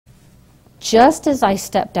Just as I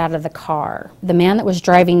stepped out of the car, the man that was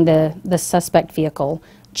driving the suspect vehicle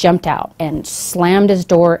jumped out and slammed his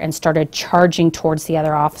door and started charging towards the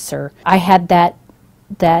other officer. I had that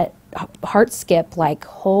heart skip, like,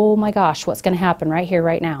 oh my gosh, what's going to happen right here,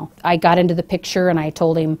 right now? I got into the picture and I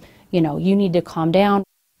told him, you know, you need to calm down.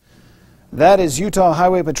 That is Utah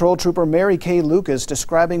Highway Patrol Trooper Mary Kay Lucas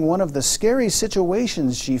describing one of the scary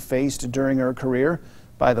situations she faced during her career.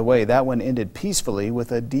 By the way, that one ended peacefully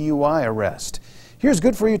with a DUI arrest. Here's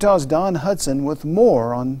Good for Utah's Don Hudson with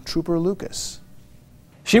more on Trooper Lucas.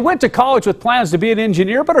 She went to college with plans to be an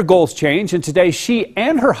engineer, but her goals changed, and today she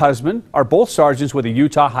and her husband are both sergeants with the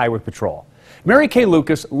Utah Highway Patrol. Mary Kay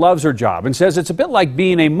Lucas loves her job and says it's a bit like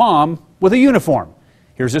being a mom with a uniform.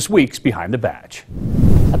 Here's this week's Behind the Badge.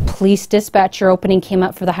 A police dispatcher opening came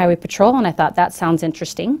up for the Highway Patrol, and I thought that sounds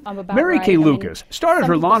interesting. Mary Kay Lucas started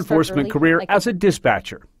her law enforcement career as a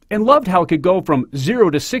dispatcher and loved how it could go from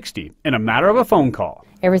 0 to 60 in a matter of a phone call.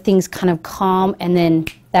 Everything's kind of calm, and then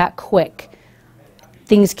that quick,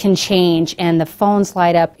 things can change and the phones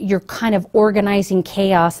light up. You're kind of organizing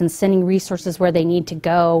chaos and sending resources where they need to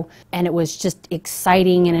go, and it was just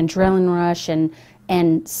exciting and adrenaline rush and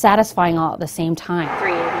satisfying all at the same time.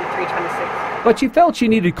 380, 326. But she felt she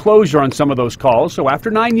needed closure on some of those calls, so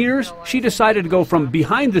after 9 years, she decided to go from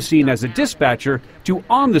behind the scene as a dispatcher to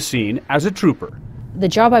on the scene as a trooper. The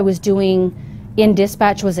job I was doing in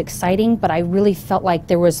dispatch was exciting, but I really felt like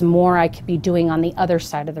there was more I could be doing on the other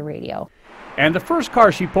side of the radio. And the first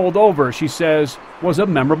car she pulled over, she says, was a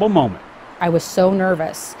memorable moment. I was so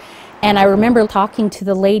nervous, and I remember talking to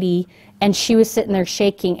the lady, and she was sitting there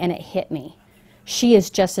shaking, and it hit me. She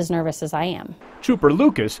is just as nervous as I am. Trooper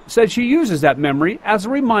Lucas said she uses that memory as a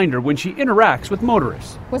reminder when she interacts with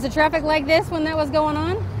motorists. Was the traffic like this when that was going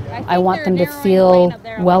on? I want them to feel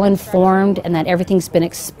well informed and that everything's been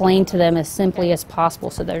explained to them as simply as possible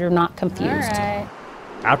so that they're not confused. All right.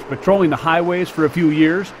 After patrolling the highways for a few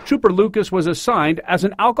years, Trooper Lucas was assigned as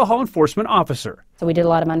an alcohol enforcement officer. So we did a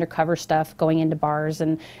lot of undercover stuff, going into bars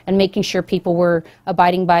and making sure people were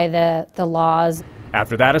abiding by the laws.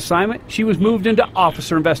 After that assignment, she was moved into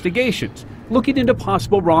officer investigations, looking into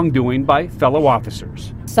possible wrongdoing by fellow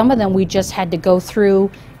officers. Some of them we just had to go through,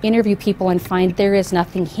 interview people and find there is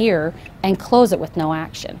nothing here and close it with no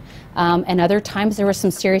action. And other times there were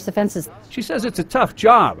some serious offenses. She says it's a tough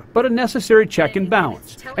job, but a necessary check and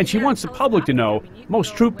balance. And she wants the public to know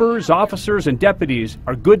most troopers, officers, and deputies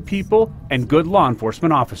are good people and good law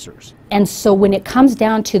enforcement officers. And so when it comes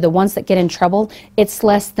down to the ones that get in trouble, it's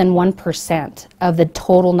less than 1% of the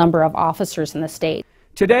total number of officers in the state.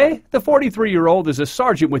 Today, the 43-year-old is a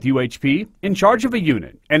sergeant with UHP in charge of a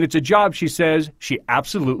unit, and it's a job she says she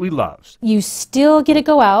absolutely loves. You still get to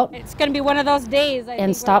go out. It's going to be one of those days.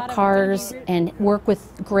 And stop cars and work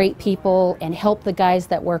with great people and help the guys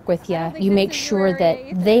that work with you. You make sure that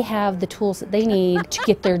they have the tools that they need to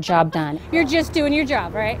get their job done. You're just doing your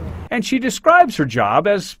job, right? And she describes her job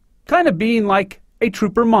as kind of being like a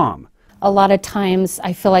trooper mom. A lot of times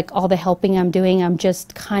I feel like all the helping I'm doing, I'm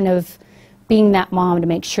just kind of being that mom to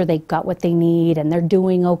make sure they got what they need and they're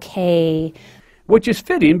doing okay. Which is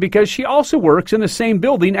fitting because she also works in the same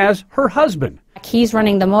building as her husband. He's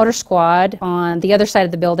running the motor squad on the other side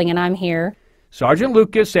of the building and I'm here. Sergeant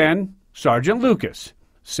Lucas and Sergeant Lucas.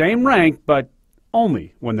 Same rank, but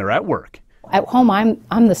only when they're at work. At home,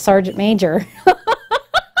 I'm the sergeant major.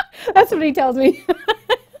 That's what he tells me.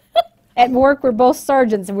 At work, we're both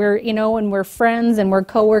sergeants. And we're friends and we're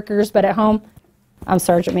co-workers, but at home, I'm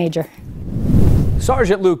sergeant major.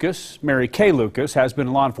 Sergeant Lucas, Mary Kay Lucas, has been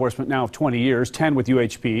in law enforcement now of 20 years, 10 with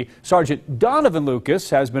UHP. Sergeant Donovan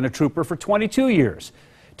Lucas has been a trooper for 22 years.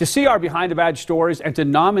 To see our Behind the Badge stories and to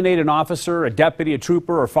nominate an officer, a deputy, a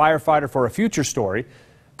trooper, or firefighter for a future story,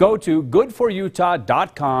 go to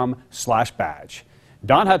goodforutah.com/badge.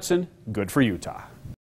 Don Hudson, Good for Utah.